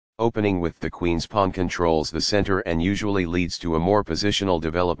Opening with the queen's pawn controls the center and usually leads to a more positional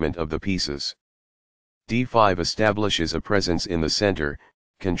development of the pieces. d5 establishes a presence in the center,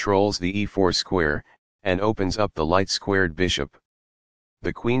 controls the e4 square, and opens up the light-squared bishop.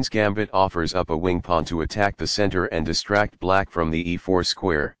 The queen's gambit offers up a wing pawn to attack the center and distract black from the e4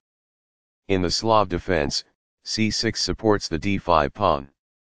 square. In the Slav defense, c6 supports the d5 pawn.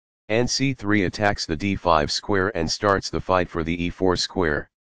 And c3 attacks the d5 square and starts the fight for the e4 square.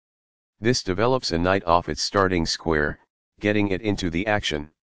 This develops a knight off its starting square, getting it into the action.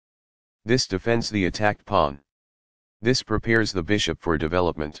 This defends the attacked pawn. This prepares the bishop for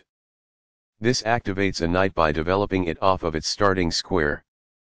development. This activates a knight by developing it off of its starting square.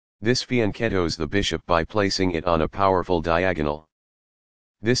 This fianchettos the bishop by placing it on a powerful diagonal.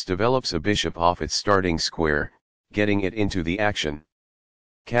 This develops a bishop off its starting square, getting it into the action.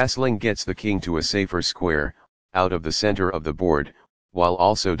 Castling gets the king to a safer square, out of the center of the board, while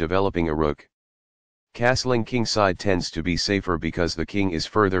also developing a rook. Castling kingside tends to be safer because the king is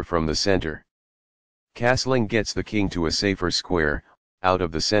further from the center. Castling gets the king to a safer square, out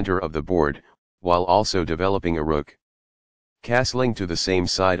of the center of the board, while also developing a rook. Castling to the same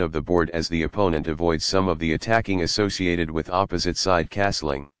side of the board as the opponent avoids some of the attacking associated with opposite side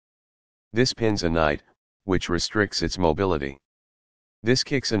castling. This pins a knight, which restricts its mobility. This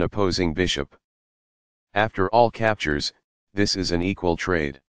kicks an opposing bishop. After all captures, this is an equal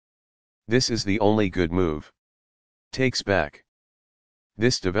trade. This is the only good move. Takes back.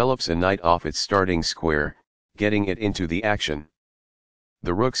 This develops a knight off its starting square, getting it into the action.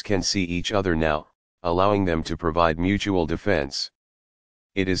 The rooks can see each other now, allowing them to provide mutual defense.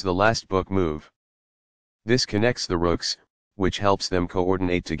 It is the last book move. This connects the rooks, which helps them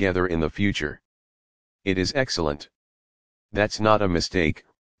coordinate together in the future. It is excellent. That's not a mistake,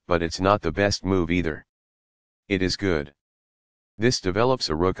 but it's not the best move either. It is good. This develops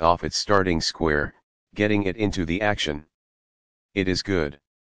a rook off its starting square, getting it into the action. It is good.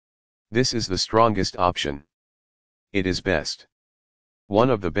 This is the strongest option. It is best.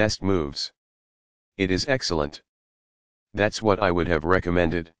 One of the best moves. It is excellent. That's what I would have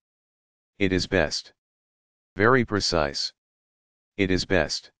recommended. It is best. Very precise. It is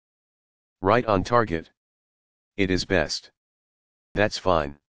best. Right on target. It is best. That's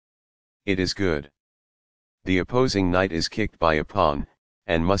fine. It is good. The opposing knight is kicked by a pawn,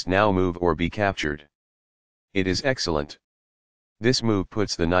 and must now move or be captured. It is excellent. This move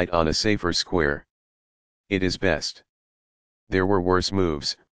puts the knight on a safer square. It is best. There were worse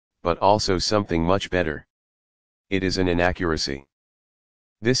moves, but also something much better. It is an inaccuracy.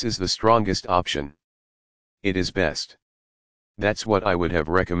 This is the strongest option. It is best. That's what I would have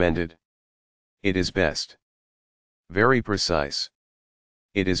recommended. It is best. Very precise.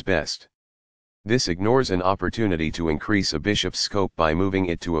 It is best. This ignores an opportunity to increase a bishop's scope by moving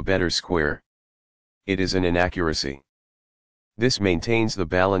it to a better square. It is an inaccuracy. This maintains the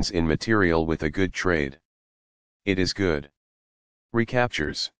balance in material with a good trade. It is good.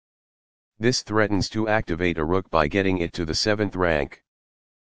 Recaptures. This threatens to activate a rook by getting it to the 7th rank.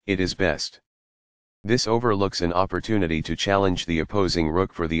 It is best. This overlooks an opportunity to challenge the opposing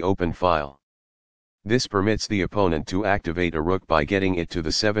rook for the open file. This permits the opponent to activate a rook by getting it to the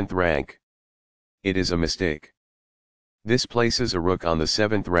 7th rank. It is a mistake. This places a rook on the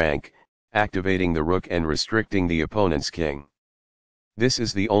 7th rank, activating the rook and restricting the opponent's king. This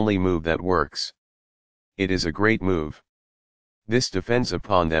is the only move that works. It is a great move. This defends a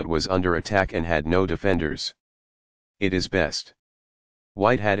pawn that was under attack and had no defenders. It is best.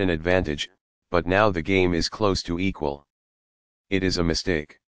 White had an advantage, but now the game is close to equal. It is a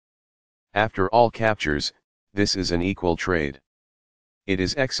mistake. After all captures, this is an equal trade. It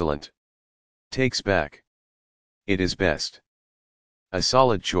is excellent. Takes back. It is best. A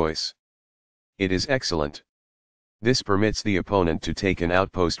solid choice. It is excellent. This permits the opponent to take an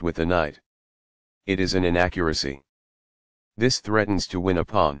outpost with a knight. It is an inaccuracy. This threatens to win a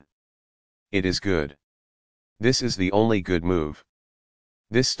pawn. It is good. This is the only good move.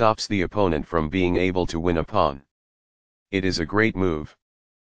 This stops the opponent from being able to win a pawn. It is a great move.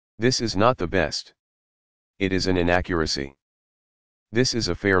 This is not the best. It is an inaccuracy. This is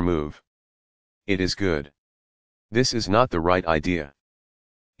a fair move. It is good. This is not the right idea.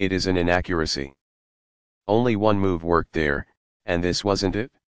 It is an inaccuracy. Only one move worked there, and this wasn't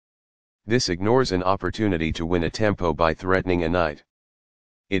it? This ignores an opportunity to win a tempo by threatening a knight.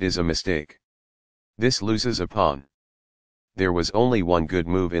 It is a mistake. This loses a pawn. There was only one good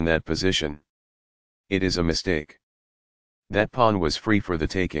move in that position. It is a mistake. That pawn was free for the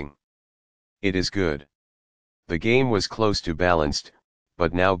taking. It is good. The game was close to balanced,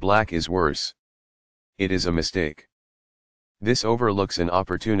 but now black is worse. It is a mistake. This overlooks an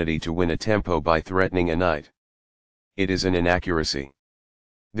opportunity to win a tempo by threatening a knight. It is an inaccuracy.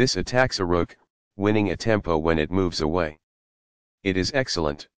 This attacks a rook, winning a tempo when it moves away. It is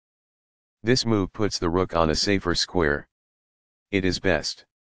excellent. This move puts the rook on a safer square. It is best.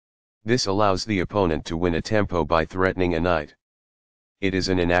 This allows the opponent to win a tempo by threatening a knight. It is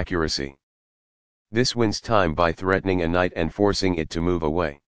an inaccuracy. This wins time by threatening a knight and forcing it to move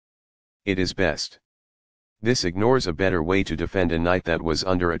away. It is best. This ignores a better way to defend a knight that was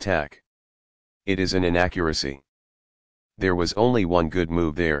under attack. It is an inaccuracy. There was only one good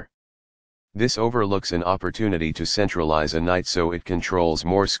move there. This overlooks an opportunity to centralize a knight so it controls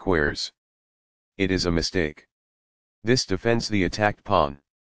more squares. It is a mistake. This defends the attacked pawn.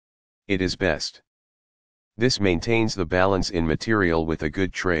 It is best. This maintains the balance in material with a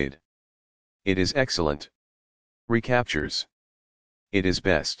good trade. It is excellent. Recaptures. It is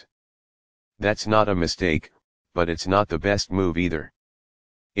best. That's not a mistake, but it's not the best move either.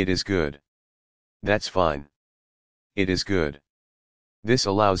 It is good. That's fine. It is good. This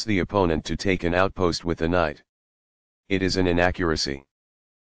allows the opponent to take an outpost with a knight. It is an inaccuracy.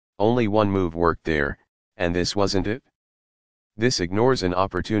 Only one move worked there, and this wasn't it? This ignores an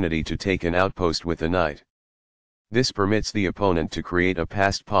opportunity to take an outpost with a knight. This permits the opponent to create a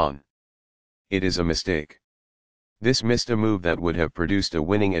passed pawn. It is a mistake. This missed a move that would have produced a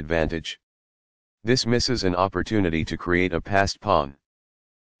winning advantage. This misses an opportunity to create a passed pawn.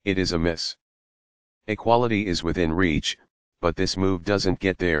 It is a miss. Equality is within reach, but this move doesn't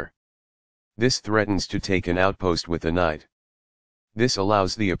get there. This threatens to take an outpost with a knight. This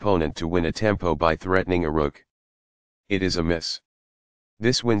allows the opponent to win a tempo by threatening a rook. It is a miss.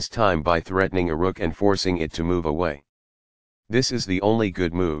 This wins time by threatening a rook and forcing it to move away. This is the only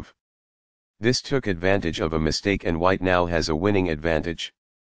good move. This took advantage of a mistake and white now has a winning advantage.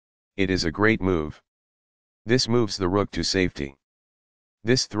 It is a great move. This moves the rook to safety.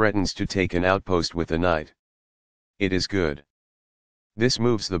 This threatens to take an outpost with a knight. It is good. This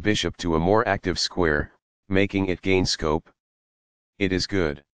moves the bishop to a more active square, making it gain scope. It is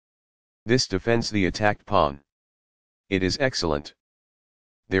good. This defends the attacked pawn. It is excellent.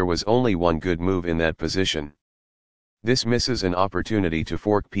 There was only one good move in that position. This misses an opportunity to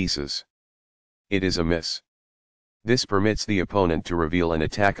fork pieces. It is a miss. This permits the opponent to reveal an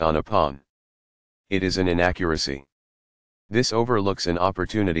attack on a pawn. It is an inaccuracy. This overlooks an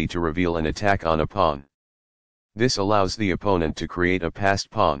opportunity to reveal an attack on a pawn. This allows the opponent to create a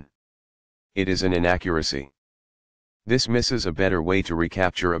passed pawn. It is an inaccuracy. This misses a better way to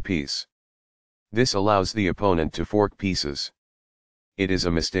recapture a piece. This allows the opponent to fork pieces. It is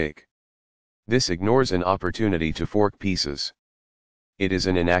a mistake. This ignores an opportunity to fork pieces. It is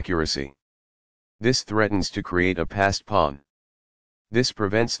an inaccuracy. This threatens to create a passed pawn. This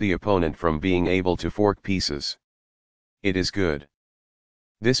prevents the opponent from being able to fork pieces. It is good.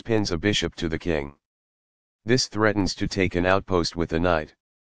 This pins a bishop to the king. This threatens to take an outpost with a knight.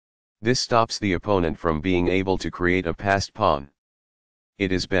 This stops the opponent from being able to create a passed pawn.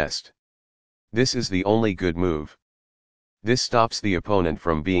 It is best. This is the only good move. This stops the opponent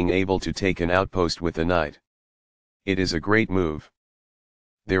from being able to take an outpost with a knight. It is a great move.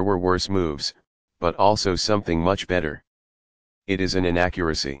 There were worse moves, but also something much better. It is an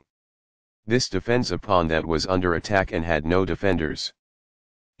inaccuracy. This defends a pawn that was under attack and had no defenders.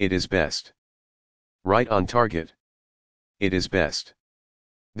 It is best. Right on target. It is best.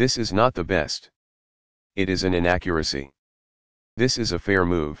 This is not the best. It is an inaccuracy. This is a fair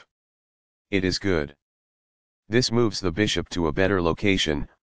move. It is good. This moves the bishop to a better location,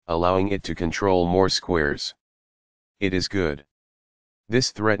 allowing it to control more squares. It is good.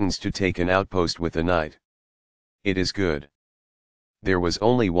 This threatens to take an outpost with a knight. It is good. There was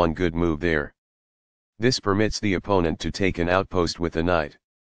only one good move there. This permits the opponent to take an outpost with a knight.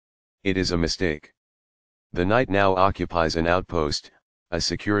 It is a mistake. The knight now occupies an outpost, a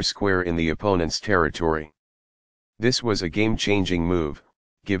secure square in the opponent's territory. This was a game-changing move,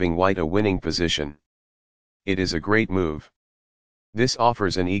 giving white a winning position. It is a great move. This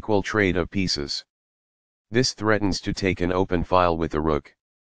offers an equal trade of pieces. This threatens to take an open file with the rook.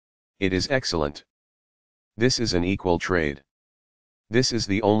 It is excellent. This is an equal trade. This is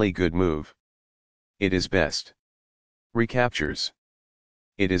the only good move. It is best. Recaptures.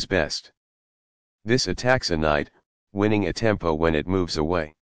 It is best. This attacks a knight, winning a tempo when it moves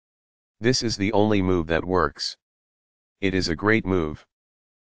away. This is the only move that works. It is a great move.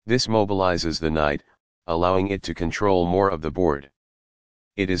 This mobilizes the knight, allowing it to control more of the board.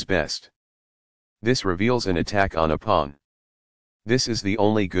 It is best. This reveals an attack on a pawn. This is the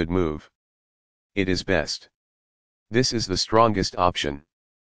only good move. It is best. This is the strongest option.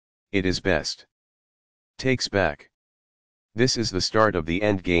 It is best. Takes back. This is the start of the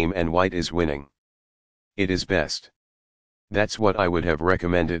endgame and white is winning. It is best. That's what I would have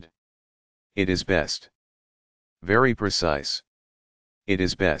recommended. It is best. Very precise. It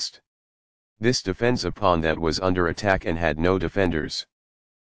is best. This defends a pawn that was under attack and had no defenders.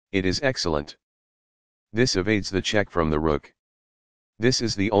 It is excellent. This evades the check from the rook. This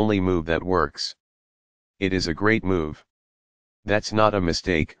is the only move that works. It is a great move. That's not a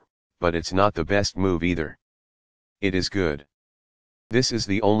mistake, but it's not the best move either. It is good. This is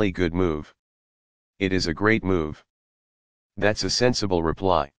the only good move. It is a great move. That's a sensible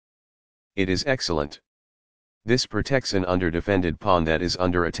reply. It is excellent. This protects an underdefended pawn that is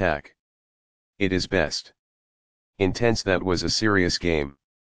under attack. It is best. Intense. That was a serious game.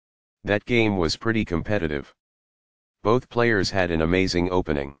 That game was pretty competitive. Both players had an amazing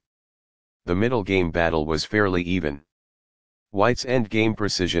opening. The middle game battle was fairly even. White's endgame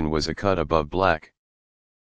precision was a cut above black.